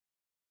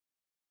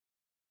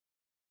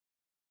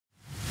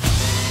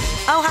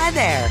Oh, hi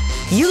there.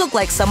 You look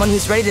like someone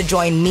who's ready to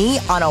join me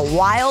on a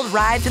wild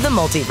ride through the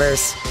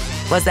multiverse.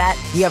 Was that,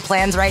 you have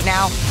plans right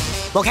now?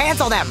 Well,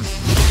 cancel them.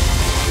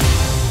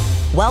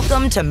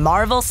 Welcome to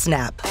Marvel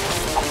Snap.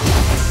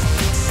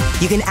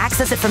 You can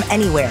access it from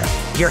anywhere.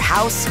 Your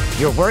house,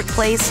 your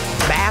workplace,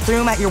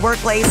 bathroom at your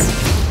workplace.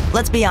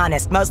 Let's be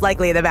honest, most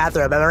likely the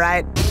bathroom, am I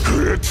right?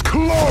 It's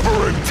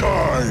clobbering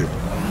time!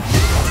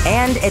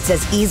 And it's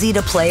as easy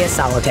to play as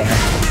solitaire.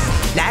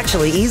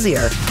 Actually,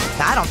 easier.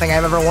 I don't think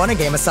I've ever won a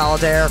game of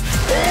solitaire.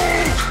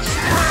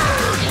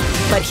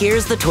 But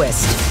here's the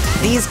twist.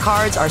 These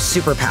cards are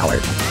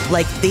superpowered.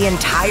 Like the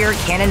entire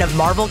canon of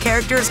Marvel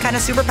characters kind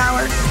of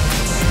superpowered.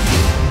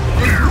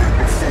 Kneel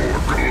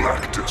before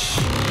Galactus.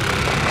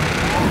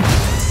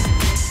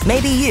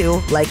 Maybe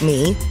you, like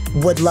me,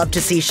 would love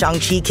to see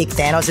Shang-Chi kick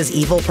Thanos'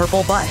 evil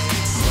purple butt.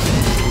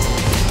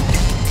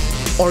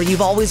 Or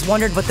you've always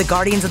wondered what the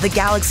Guardians of the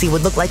Galaxy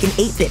would look like in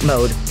 8-bit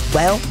mode.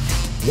 Well,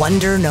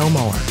 wonder no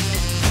more.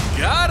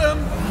 Got him!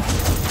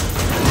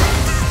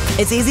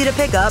 It's easy to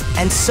pick up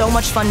and so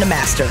much fun to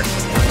master.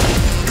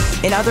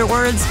 In other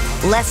words,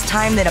 less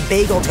time than a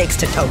bagel takes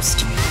to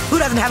toast. Who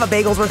doesn't have a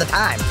bagel's worth of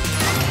time?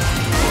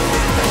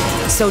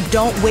 So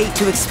don't wait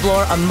to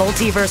explore a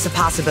multiverse of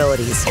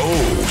possibilities.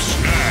 Oh,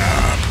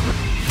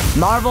 snap!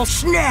 Marvel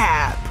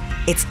Snap!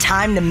 It's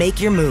time to make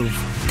your move.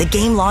 The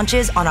game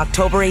launches on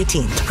October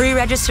 18th.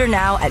 Pre-register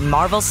now at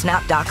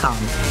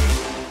marvelsnap.com.